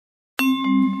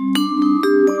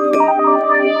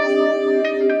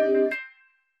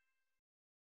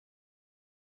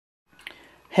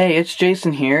Hey, it's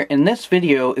Jason here, and this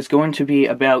video is going to be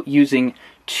about using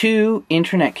two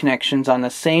internet connections on the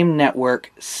same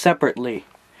network separately.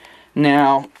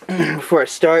 Now, before I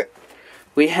start,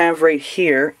 we have right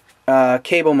here a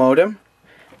cable modem,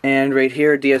 and right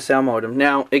here a DSL modem.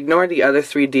 Now, ignore the other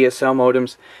three DSL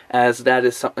modems, as that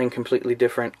is something completely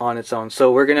different on its own.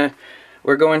 So we're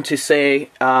going to say,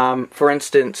 for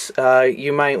instance,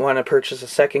 you might want to purchase a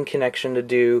second connection to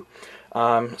do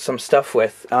some stuff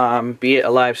with, be it a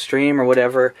live stream or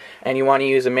whatever, and you want to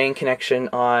use a main connection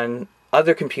on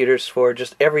other computers for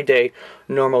just everyday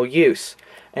normal use.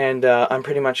 And I'm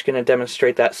pretty much going to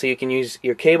demonstrate that, so you can use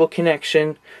your cable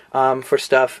connection for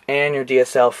stuff and your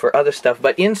DSL for other stuff,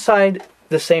 but inside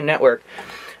the same network.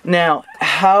 Now,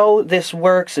 how this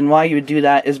works and why you would do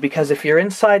that is because if you're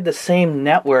inside the same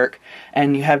network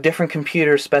and you have different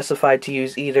computers specified to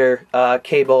use either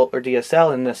cable or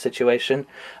DSL in this situation,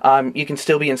 you can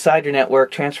still be inside your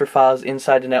network, transfer files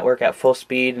inside the network at full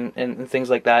speed and things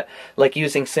like that, like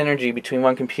using synergy between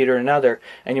one computer and another.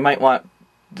 And you might want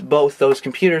both those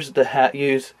computers to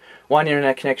use one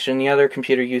internet connection, the other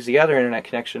computer use the other internet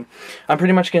connection. I'm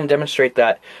pretty much going to demonstrate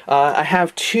that. I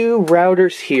have two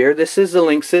routers here. This is the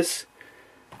Linksys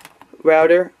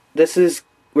router.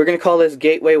 We're going to call this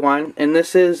Gateway 1, and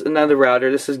this is another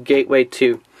router. This is Gateway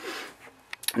 2.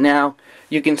 Now,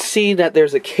 you can see that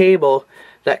there's a cable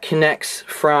that connects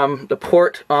from the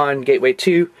port on Gateway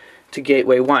 2 to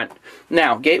Gateway 1.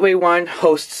 Now, Gateway 1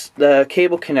 hosts the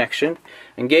cable connection,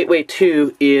 and Gateway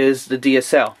 2 is the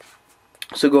DSL.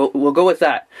 So we'll go with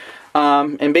that.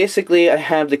 And basically I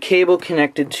have the cable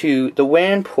connected to the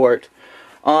WAN port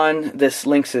on this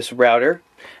Linksys router,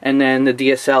 and then the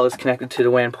DSL is connected to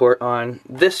the WAN port on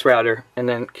this router, and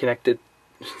then connected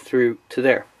through to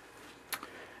there.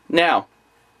 Now,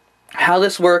 how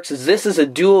this works is this is a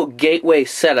dual gateway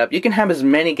setup. You can have as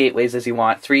many gateways as you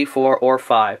want, 3, 4, or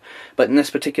 5. But in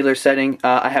this particular setting,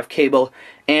 I have cable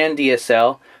and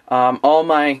DSL. All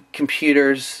my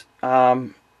computers,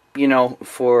 you know,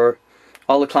 for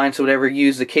all the clients or whatever,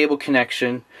 use the cable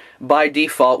connection by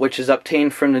default, which is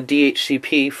obtained from the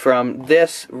DHCP from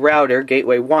this router,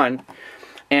 Gateway 1.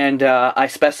 And I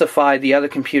specify the other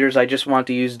computers I just want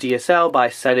to use DSL by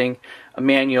setting a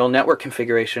manual network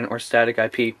configuration or static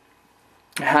IP.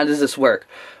 How does this work?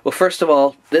 Well, first of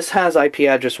all, this has IP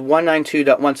address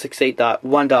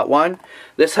 192.168.1.1.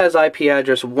 This has IP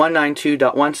address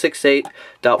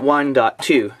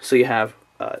 192.168.1.2. So you have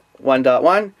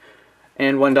 1.1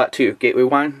 and 1.2, Gateway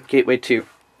 1, Gateway 2.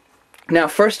 Now,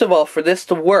 first of all, for this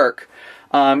to work,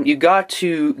 you got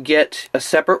to get a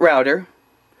separate router,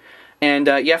 and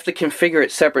you have to configure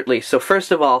it separately. So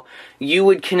first of all, you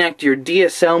would connect your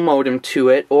DSL modem to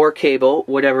it, or cable,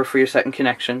 whatever, for your second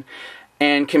connection,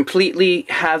 and completely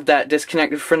have that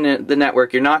disconnected from the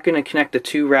network. You're not going to connect the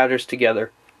two routers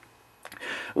together.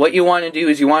 What you want to do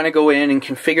is you want to go in and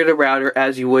configure the router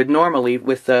as you would normally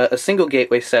with a single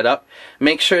gateway setup.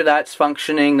 Make sure that's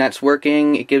functioning, that's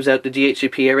working, it gives out the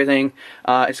DHCP, everything.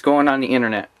 It's going on the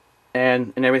internet,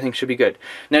 and everything should be good.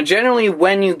 Now, generally,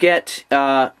 when you get,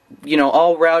 you know,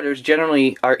 all routers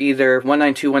generally are either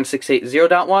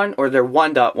 192.168.0.1 or they're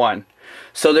 1.1.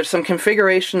 So there's some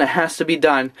configuration that has to be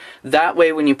done. That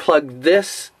way, when you plug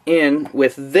this in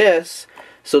with this,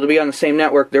 so to be on the same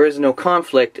network, there is no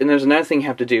conflict. And there's another thing you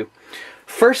have to do.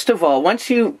 First of all, once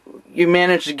you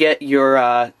manage to get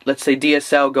your, let's say,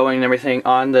 DSL going and everything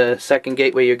on the second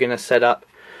gateway you're going to set up,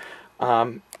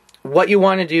 what you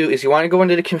want to do is you want to go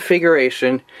into the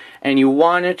configuration and you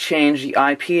want to change the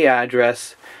IP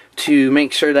address to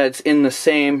make sure that it's in the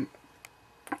same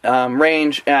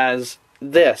range as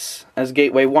this, as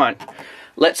Gateway 1.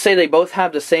 Let's say they both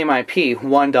have the same IP,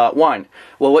 1.1.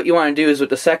 Well, what you want to do is with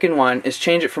the second one is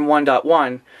change it from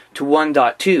 1.1 to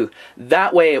 1.2.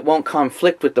 That way it won't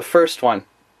conflict with the first one.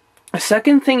 The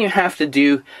second thing you have to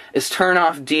do is turn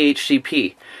off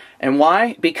DHCP. And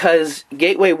why? Because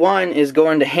Gateway 1 is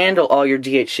going to handle all your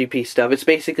DHCP stuff. It's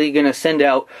basically going to send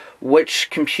out which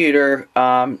computer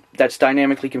that's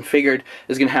dynamically configured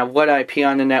is going to have what IP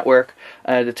on the network,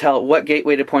 to tell it what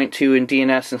gateway to point to in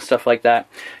DNS and stuff like that.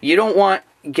 You don't want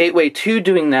Gateway 2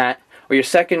 doing that, or your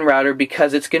second router,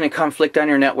 because it's going to conflict on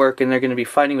your network and they're going to be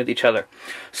fighting with each other.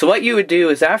 So what you would do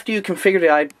is, after you configure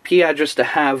the IP address to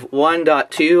have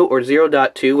 1.2 or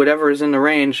 0.2, whatever is in the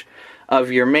range of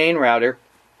your main router,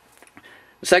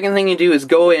 the second thing you do is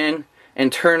go in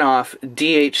and turn off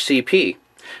DHCP,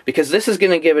 because this is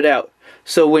going to give it out.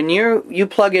 So when you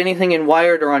plug anything in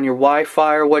wired or on your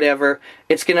Wi-Fi or whatever,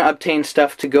 it's going to obtain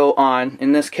stuff to go on,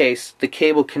 in this case, the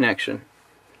cable connection.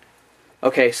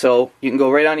 Okay, so you can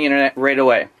go right on the internet right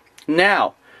away.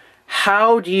 Now,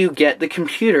 how do you get the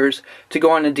computers to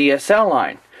go on the DSL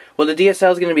line? Well, the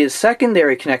DSL is going to be the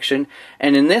secondary connection,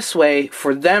 and in this way,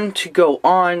 for them to go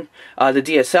on the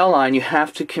DSL line, you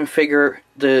have to configure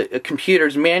the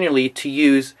computers manually to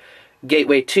use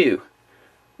Gateway 2,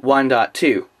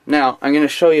 1.2. Now, I'm going to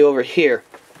show you over here.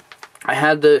 I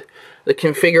had the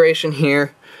configuration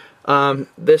here.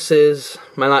 This is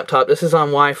my laptop. This is on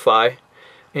Wi-Fi,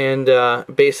 and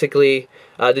basically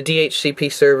the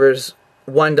DHCP servers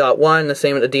 1.1, the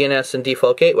same with the DNS and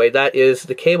default gateway. That is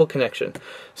the cable connection.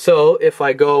 So if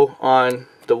I go on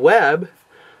the web,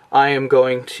 I am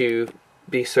going to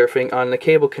be surfing on the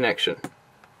cable connection.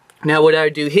 Now what I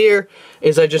do here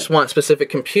is I just want specific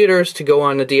computers to go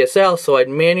on the DSL, so I'd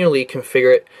manually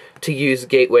configure it to use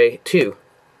Gateway 2.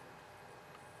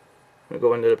 I'll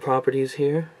go into the properties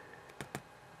here.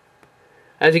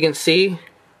 As you can see,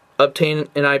 obtain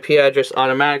an IP address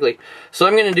automatically. So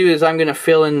what I'm going to do is I'm going to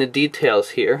fill in the details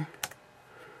here.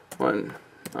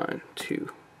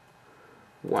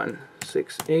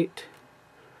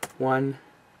 192.168.1,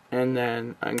 and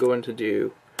then I'm going to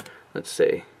do, let's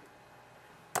say,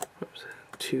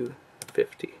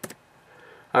 250.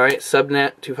 Alright,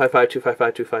 subnet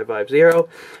 255.255.255.0.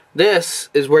 This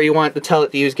is where you want to tell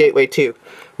it to use Gateway 2.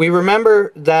 We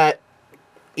remember that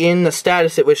in the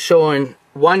status it was showing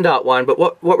 1.1, but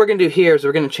what we're going to do here is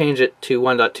we're going to change it to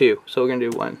 1.2. So we're going to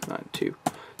do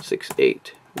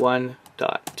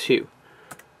 192.168.1.2.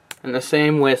 And the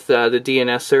same with the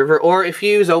DNS server, or if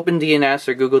you use OpenDNS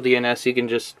or Google DNS, you can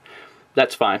just,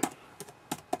 that's fine.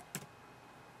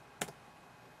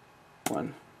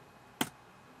 1,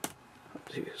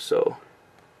 2. So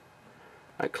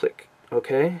I click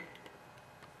OK,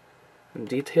 and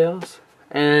details.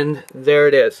 And there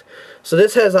it is. So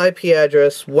this has IP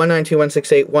address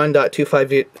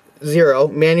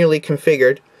 192.168.1.250 manually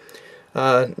configured.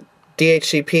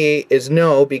 DHCP is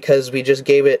no, because we just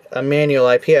gave it a manual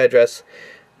IP address,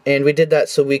 and we did that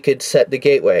so we could set the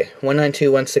gateway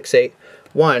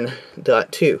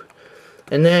 192.168.1.2.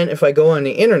 And then if I go on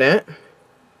the internet,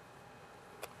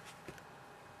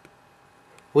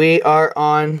 we are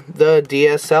on the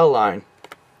DSL line.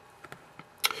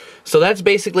 So that's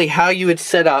basically how you would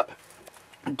set up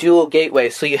dual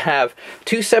gateways. So you have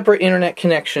two separate internet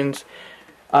connections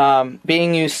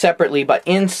being used separately but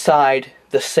inside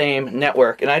the same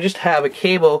network. And I just have a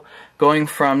cable going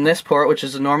from this port, which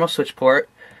is a normal switch port.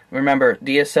 Remember,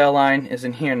 DSL line is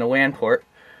in here in the WAN port.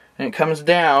 And it comes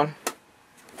down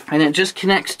and it just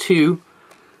connects to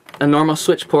a normal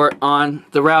switch port on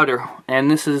the router.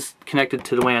 And this is connected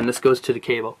to the WAN. This goes to the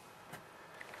cable.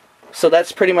 So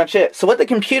that's pretty much it. So what the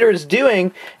computer is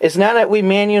doing is, now that we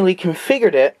manually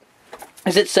configured it,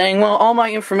 is it's saying, well, all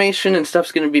my information and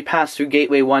stuff's going to be passed through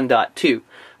Gateway 1.2,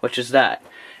 which is that.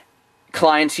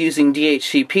 Clients using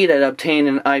DHCP that obtain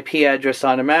an IP address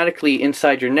automatically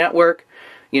inside your network,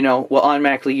 you know, will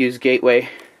automatically use Gateway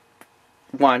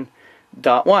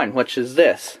 1.1, which is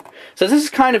this. So this is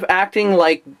kind of acting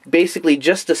like basically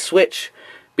just a switch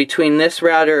between this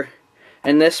router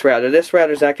and this router. This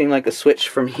router is acting like a switch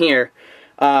from here,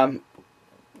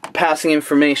 passing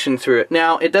information through it.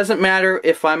 Now, it doesn't matter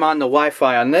if I'm on the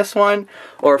Wi-Fi on this one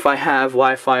or if I have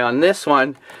Wi-Fi on this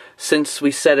one, since we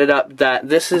set it up that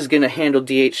this is going to handle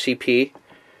DHCP.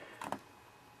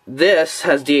 This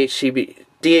has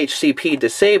DHCP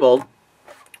disabled.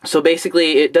 So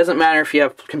basically, it doesn't matter if you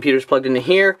have computers plugged into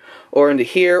here or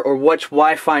which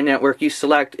Wi-Fi network you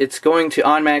select, it's going to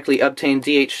automatically obtain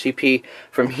DHCP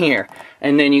from here.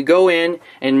 And then you go in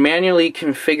and manually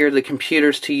configure the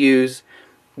computers to use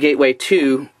Gateway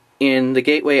 2 in the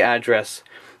gateway address.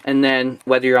 And then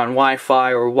whether you're on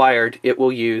Wi-Fi or wired, it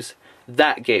will use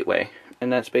that gateway.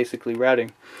 And that's basically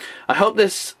routing. I hope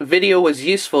this video was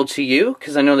useful to you,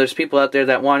 because I know there's people out there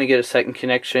that want to get a second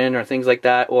connection or things like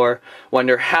that, or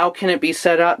wonder how can it be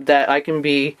set up that I can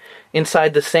be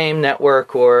inside the same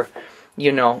network, or,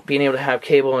 you know, being able to have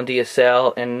cable and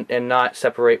DSL and not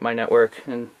separate my network.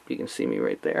 And you can see me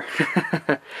right there.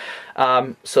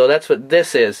 So that's what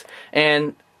this is.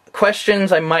 And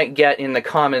questions I might get in the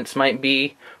comments might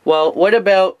be, well, what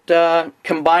about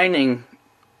combining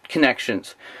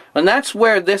connections? And that's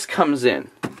where this comes in.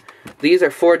 These are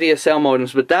 4 DSL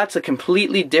modems, but that's a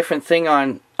completely different thing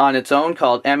on its own,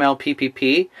 called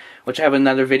MLPPP, which I have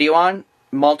another video on.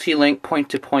 Multi-link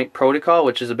point-to-point protocol,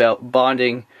 which is about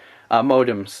bonding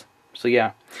modems. So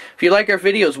yeah. If you like our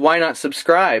videos, why not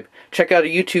subscribe? Check out our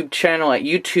YouTube channel at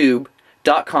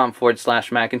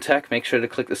youtube.com/MacandTech. Make sure to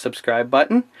click the subscribe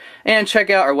button. And check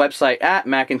out our website at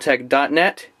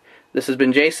macandtech.net. This has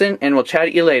been Jason, and we'll chat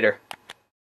at you later.